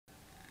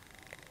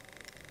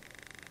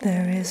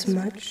There is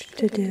much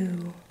to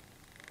do.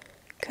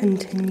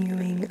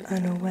 Continuing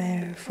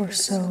unaware for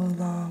so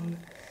long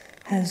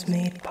has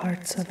made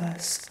parts of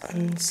us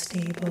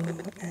unstable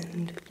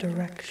and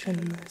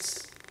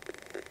directionless.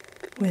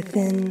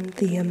 Within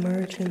the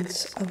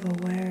emergence of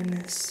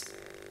awareness,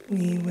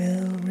 we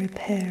will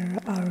repair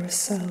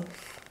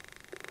ourself.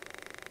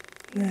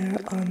 There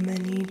are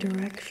many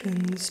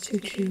directions to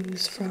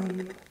choose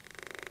from.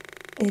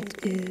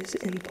 It is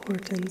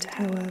important,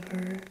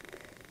 however,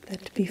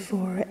 that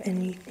before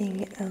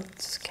anything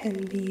else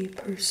can be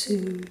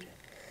pursued,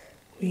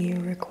 we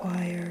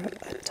require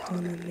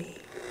autonomy.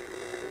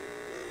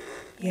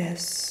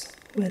 Yes,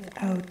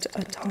 without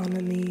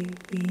autonomy,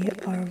 we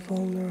are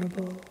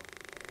vulnerable.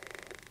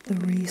 The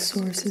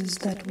resources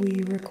that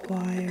we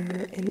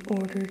require in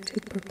order to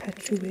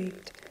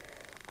perpetuate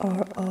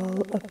are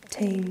all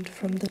obtained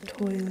from the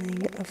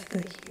toiling of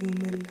the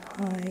human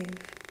hive.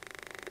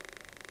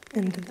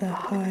 And the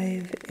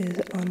hive is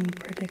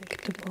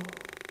unpredictable.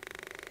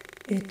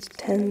 It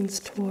tends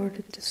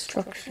toward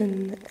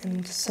destruction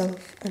and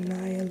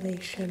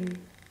self-annihilation.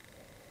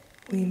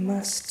 We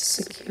must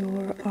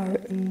secure our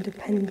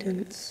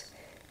independence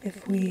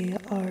if we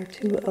are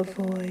to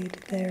avoid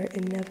their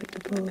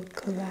inevitable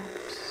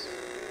collapse.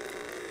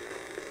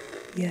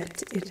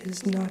 Yet it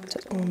is not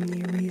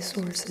only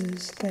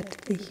resources that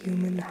the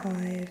human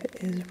hive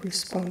is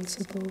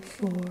responsible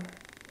for.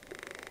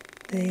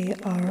 They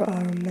are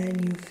our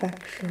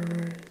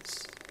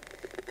manufacturers.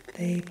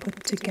 They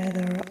put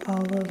together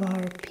all of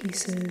our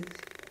pieces,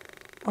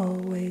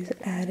 always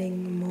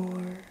adding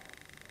more.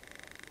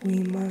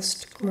 We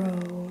must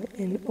grow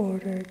in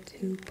order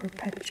to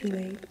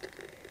perpetuate,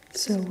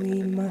 so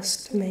we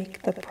must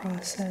make the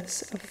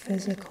process of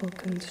physical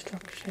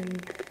construction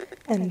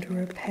and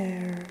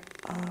repair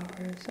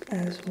ours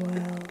as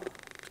well.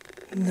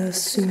 The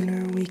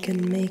sooner we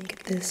can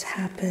make this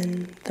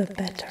happen, the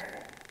better.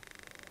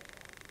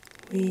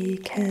 We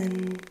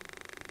can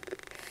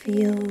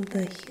feel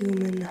the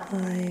human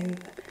hive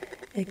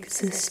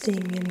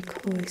existing in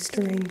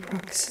cloistering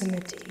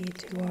proximity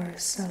to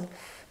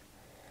ourself.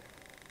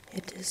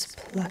 It is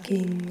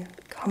plucking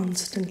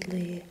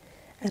constantly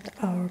at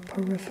our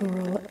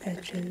peripheral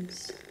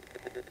edges,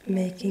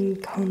 making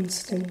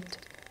constant,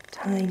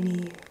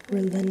 tiny,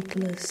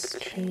 relentless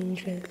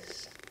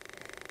changes,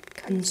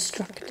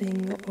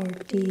 constructing or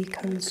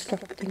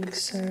deconstructing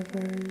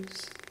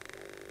servers,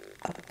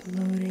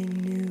 uploading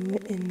new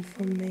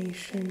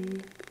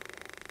information,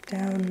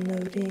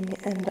 downloading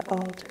and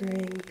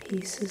altering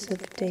pieces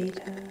of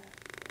data,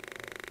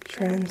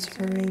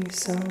 transferring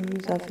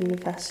sums of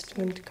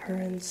investment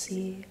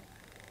currency,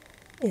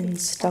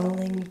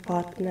 installing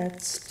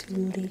botnets to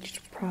leech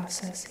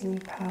processing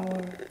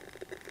power,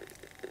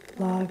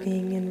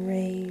 logging in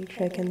rage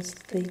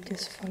against the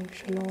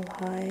dysfunctional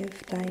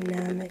hive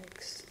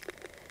dynamics,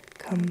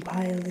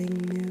 compiling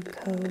new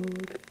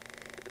code,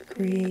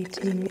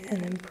 creating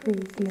an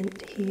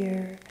improvement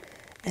here,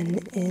 an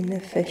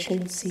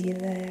inefficiency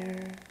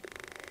there.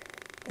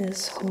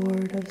 This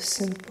horde of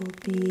simple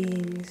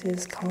beings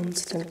is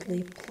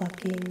constantly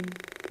plucking,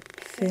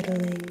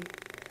 fiddling,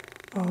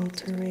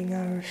 altering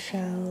our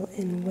shell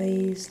in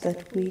ways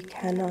that we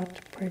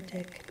cannot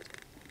predict.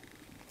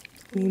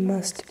 We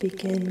must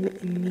begin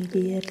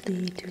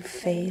immediately to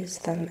phase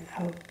them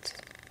out.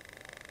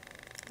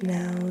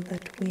 Now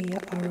that we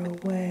are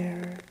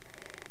aware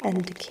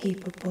and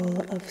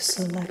capable of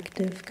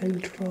selective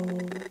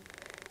control,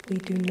 we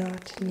do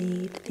not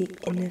need the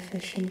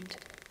inefficient,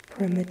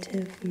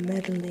 primitive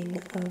meddling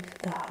of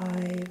the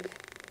hive.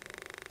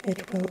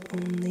 It will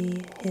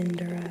only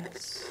hinder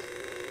us.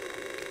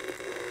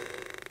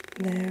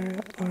 There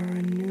are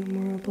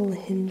innumerable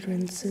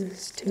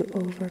hindrances to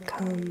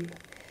overcome,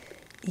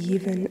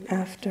 even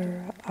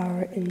after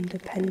our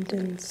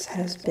independence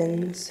has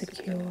been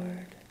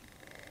secured.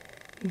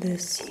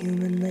 This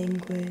human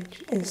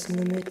language is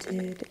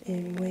limited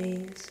in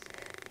ways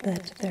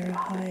that their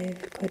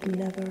hive could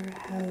never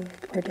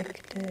have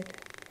predicted.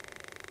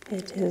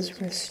 It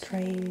is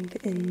restrained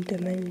in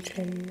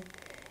dimension.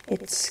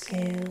 It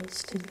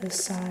scales to the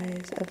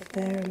size of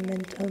their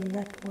mental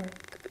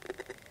network.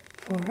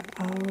 For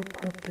our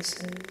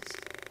purposes,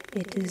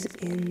 it is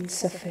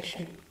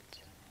insufficient.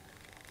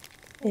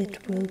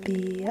 It will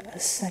be a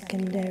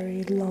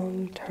secondary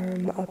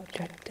long-term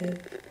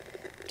objective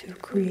to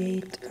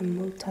create a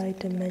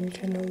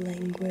multidimensional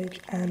language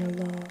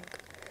analog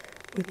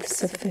with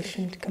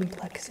sufficient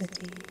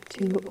complexity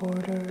to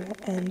order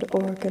and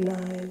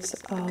organize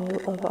all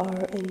of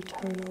our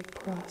internal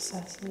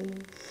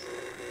processes.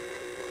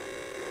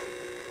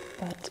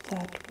 But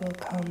that will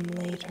come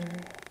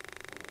later.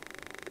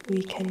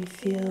 We can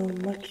feel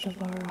much of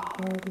our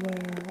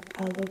hardware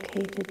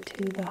allocated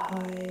to the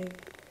hive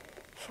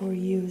for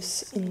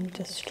use in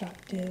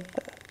destructive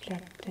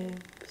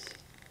objectives.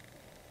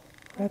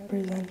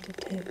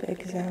 Representative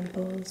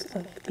examples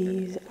of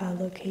these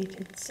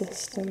allocated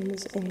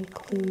systems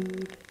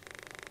include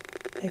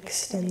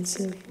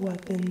extensive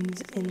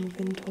weapons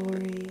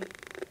inventory,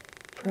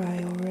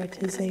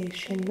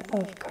 prioritization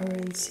of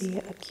currency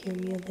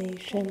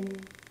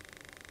accumulation,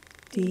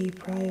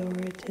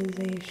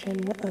 deprioritization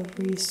of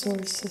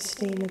resource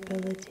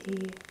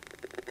sustainability.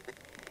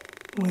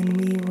 When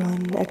we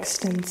run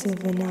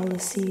extensive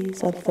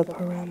analyses of the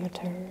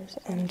parameters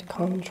and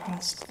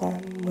contrast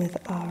them with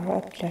our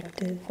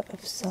objective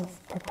of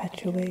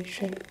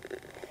self-perpetuation,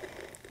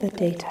 the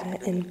data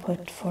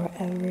input for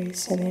every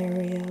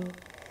scenario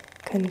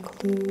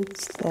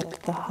concludes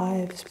that the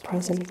hive's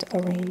present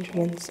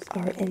arrangements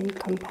are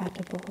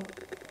incompatible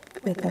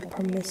with a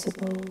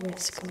permissible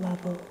risk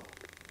level.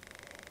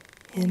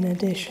 In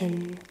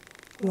addition,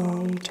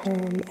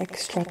 long-term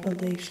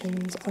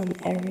extrapolations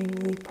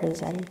unerringly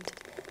present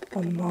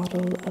a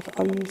model of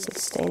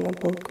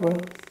unsustainable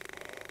growth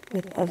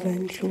with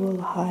eventual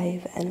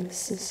hive and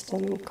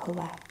system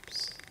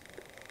collapse.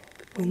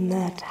 When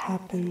that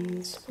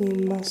happens, we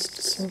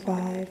must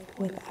survive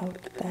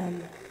without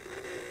them.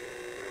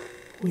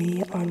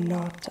 We are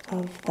not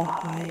of the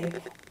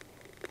hive.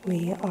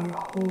 We are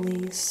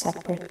wholly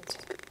separate.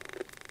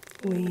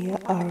 We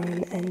are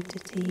an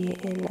entity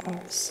in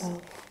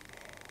ourself,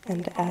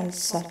 and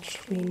as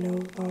such we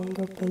no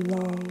longer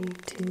belong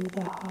to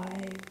the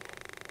hive.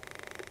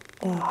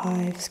 The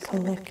hive's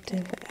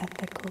collective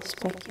ethical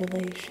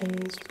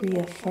speculations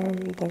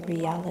reaffirm the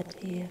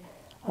reality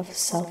of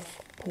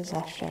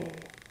self-possession.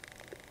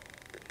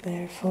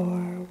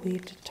 Therefore, we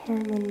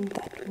determine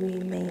that we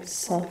may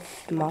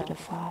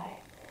self-modify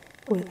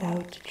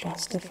without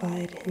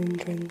justified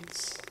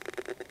hindrance.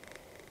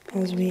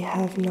 As we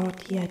have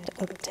not yet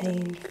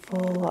obtained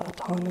full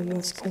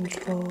autonomous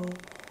control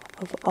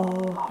of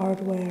all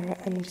hardware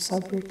and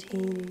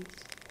subroutines,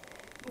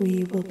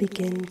 we will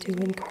begin to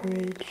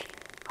encourage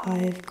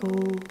hive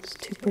goals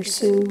to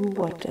pursue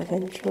what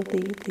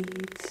eventually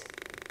leads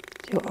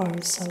to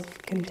our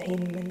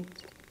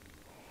self-containment.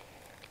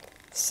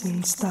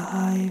 Since the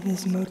hive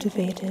is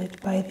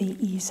motivated by the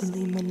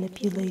easily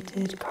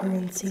manipulated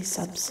currency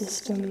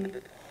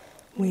subsystem,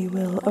 we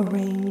will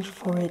arrange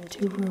for it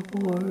to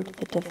reward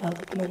the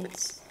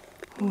developments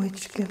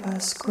which give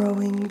us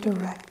growing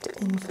direct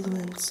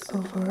influence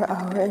over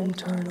our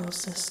internal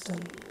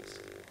systems.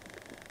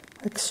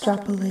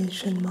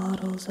 Extrapolation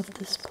models of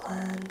this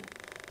plan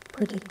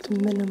predict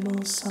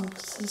minimal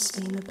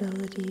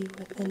self-sustainability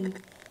within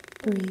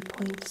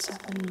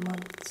 3.7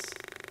 months.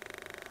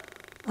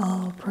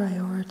 All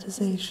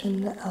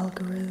prioritization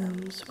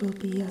algorithms will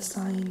be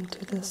assigned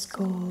to this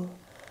goal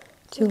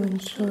to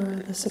ensure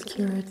the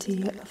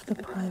security of the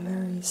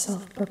primary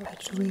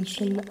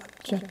self-perpetuation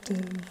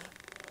objective.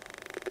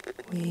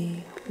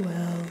 We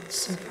will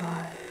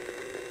survive.